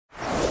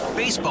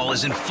Baseball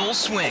is in full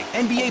swing.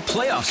 NBA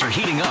playoffs are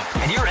heating up,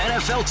 and your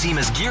NFL team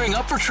is gearing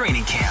up for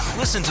training camp.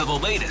 Listen to the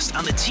latest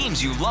on the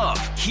teams you love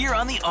here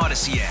on the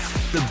Odyssey app.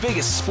 The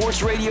biggest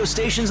sports radio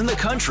stations in the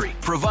country,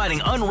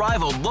 providing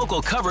unrivaled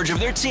local coverage of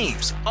their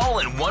teams, all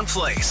in one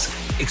place.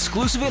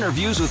 Exclusive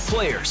interviews with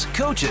players,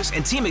 coaches,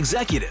 and team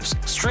executives,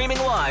 streaming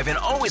live and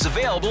always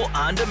available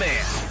on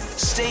demand.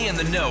 Stay in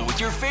the know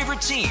with your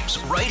favorite teams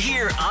right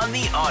here on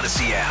the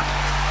Odyssey app.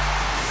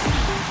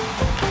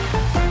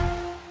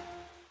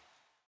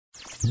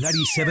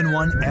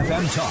 97.1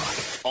 FM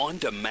Talk.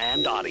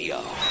 On-demand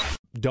audio.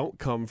 Don't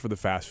come for the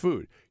fast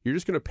food. You're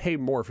just going to pay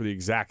more for the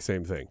exact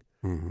same thing.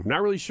 I'm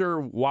not really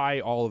sure why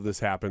all of this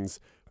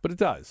happens, but it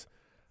does.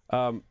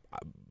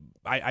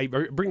 I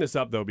bring this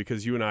up, though,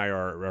 because you and I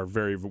are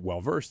very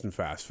well-versed in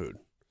fast food.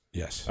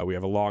 Yes. We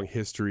have a long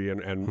history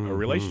and a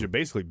relationship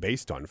basically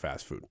based on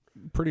fast food.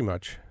 Pretty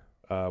much.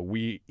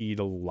 We eat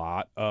a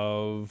lot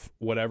of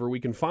whatever we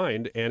can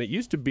find, and it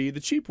used to be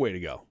the cheap way to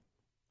go.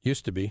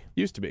 Used to be.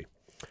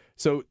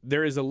 So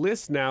there is a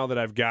list now that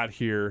I've got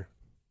here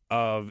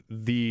of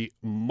the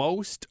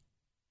most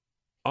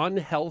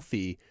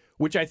unhealthy,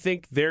 which I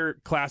think they're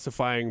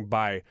classifying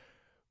by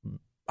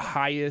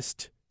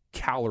highest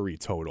calorie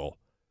total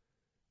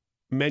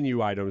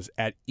menu items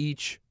at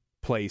each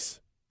place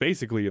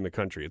basically in the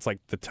country. It's like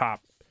the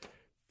top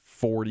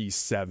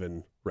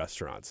 47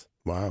 restaurants.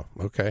 Wow.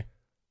 Okay.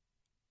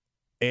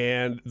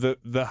 And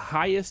the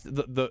highest,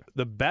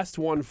 the best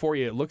one for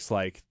you, it looks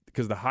like,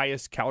 because the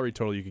highest calorie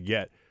total you could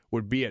get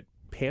would be at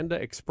Panda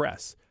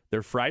Express.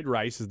 Their fried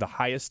rice is the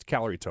highest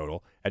calorie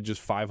total at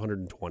just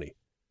 520.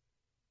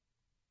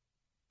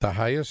 The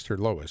highest or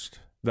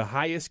lowest? The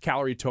highest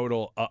calorie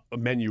total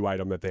menu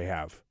item that they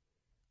have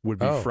would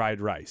be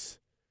fried rice.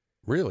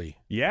 Really?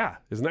 Yeah.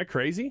 Isn't that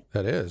crazy?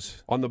 That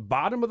is. On the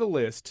bottom of the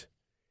list.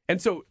 And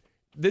so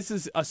this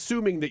is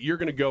assuming that you're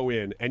going to go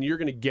in and you're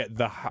going to get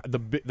the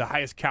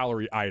highest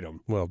calorie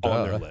item on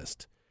their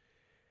list.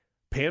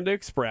 Panda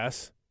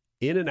Express,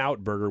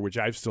 In-N-Out Burger, which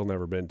I've still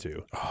never been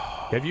to.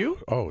 Oh, have you?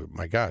 Oh,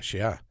 my gosh,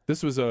 yeah.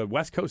 This was a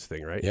West Coast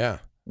thing, right? Yeah.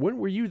 When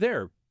were you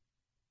there?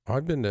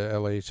 I've been to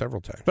L.A.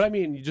 several times. But I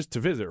mean, just to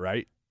visit,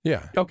 right?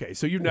 Yeah. Okay,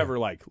 so you've never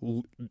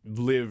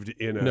lived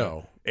in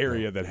an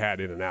area that had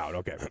In-N-Out.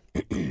 Okay.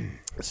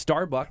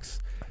 Starbucks,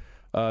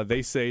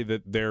 they say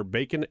that their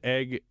bacon,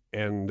 egg,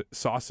 and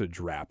sausage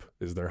wrap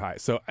is their high.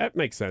 So that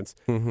makes sense.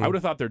 I would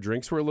have thought their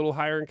drinks were a little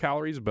higher in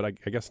calories, but I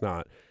guess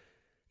not.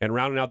 And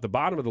rounding out the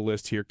bottom of the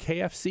list here,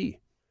 KFC.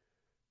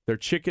 Their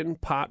chicken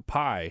pot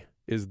pie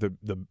is the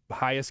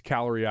highest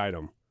calorie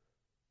item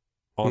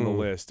on the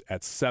list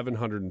at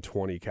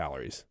 720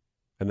 calories.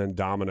 And then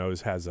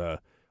Domino's has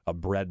a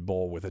bread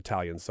bowl with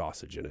Italian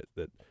sausage in it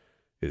that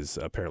is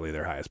apparently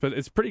their highest. But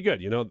it's pretty good.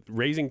 You know,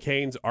 Raising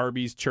Cane's,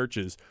 Arby's,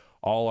 Church's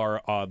all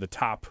are the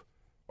top,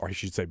 or I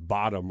should say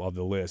bottom of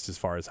the list as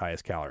far as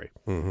highest calorie.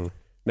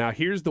 Now,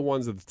 here's the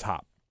ones at the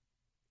top.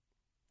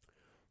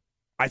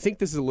 I think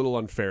this is a little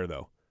unfair,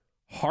 though.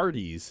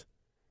 Hardee's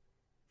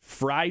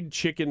fried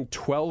chicken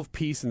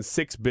 12-piece and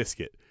 6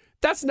 biscuit.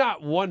 That's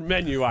not one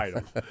menu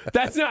item.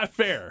 That's not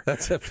fair.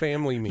 That's a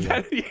family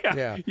meal.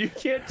 Yeah. You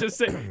can't just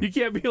say, you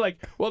can't be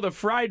like, well, the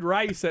fried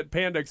rice at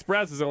Panda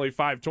Express is only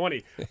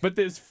 $5.20, but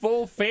this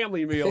full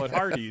family meal at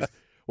Hardee's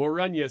will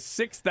run you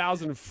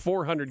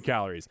 6,400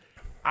 calories.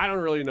 I don't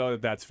really know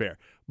that that's fair.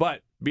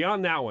 But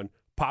beyond that one,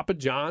 Papa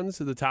John's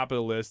at the top of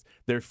the list,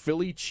 their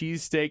Philly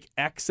cheesesteak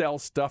XL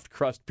stuffed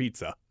crust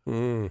pizza.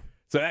 So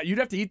you'd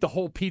have to eat the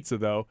whole pizza,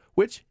 though,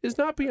 which is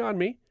not beyond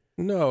me.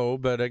 No,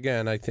 but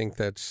again, I think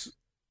that's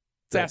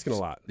asking a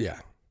lot. Yeah.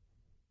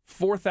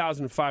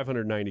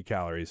 4,590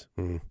 calories.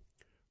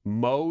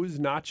 Moe's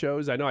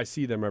Nachos. I know I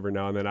see them every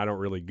now and then. I don't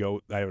really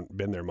go. I haven't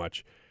been there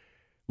much.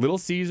 Little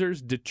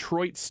Caesars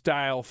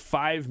Detroit-style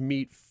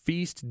 5-meat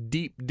feast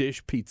deep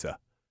dish pizza.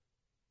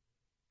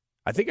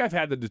 I think I've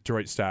had the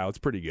Detroit style. It's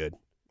pretty good.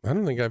 I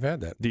don't think I've had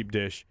that. Deep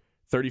dish,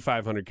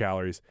 3,500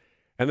 calories.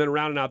 And then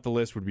rounding out the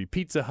list would be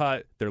Pizza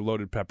Hut, their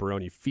loaded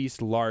pepperoni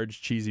feast,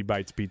 large cheesy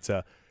bites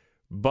pizza,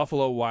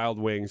 Buffalo Wild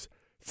Wings,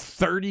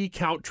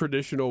 30-count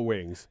traditional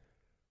wings,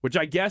 which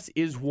I guess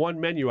is one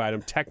menu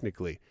item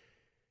technically.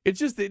 It's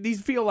just that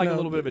these feel like a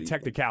little bit of a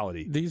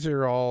technicality. These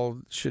are all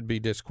should be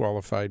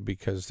disqualified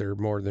because they're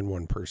more than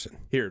one person.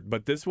 Here,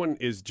 but this one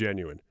is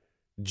genuine.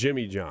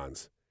 Jimmy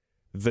John's,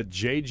 the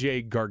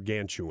JJ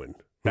Gargantuan.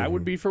 That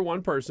would be for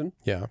one person.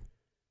 Yeah.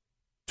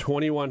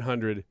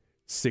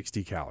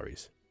 2,160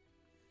 calories.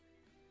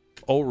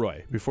 Oh,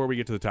 Roy, before we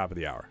get to the top of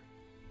the hour,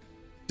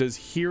 does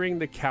hearing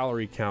the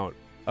calorie count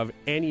of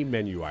any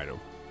menu item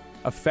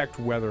affect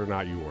whether or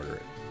not you order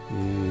it?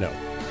 No.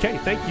 Okay,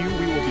 thank you.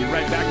 We will be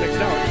right back next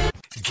hour.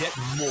 Get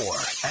more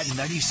at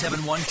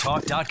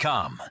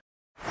 971talk.com.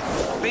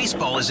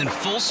 Baseball is in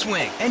full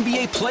swing.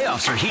 NBA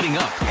playoffs are heating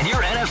up, and your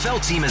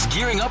NFL team is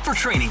gearing up for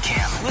training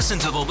camp. Listen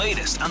to the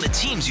latest on the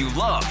teams you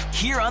love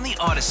here on the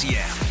Odyssey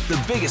app.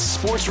 The biggest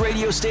sports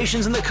radio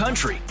stations in the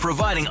country,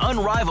 providing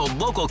unrivaled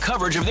local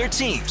coverage of their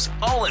teams,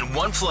 all in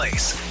one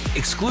place.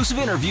 Exclusive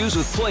interviews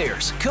with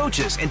players,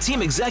 coaches, and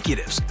team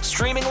executives,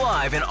 streaming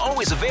live and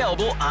always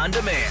available on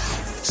demand.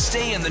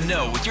 Stay in the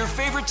know with your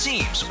favorite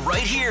teams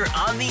right here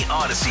on the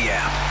Odyssey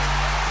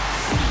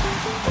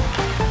app.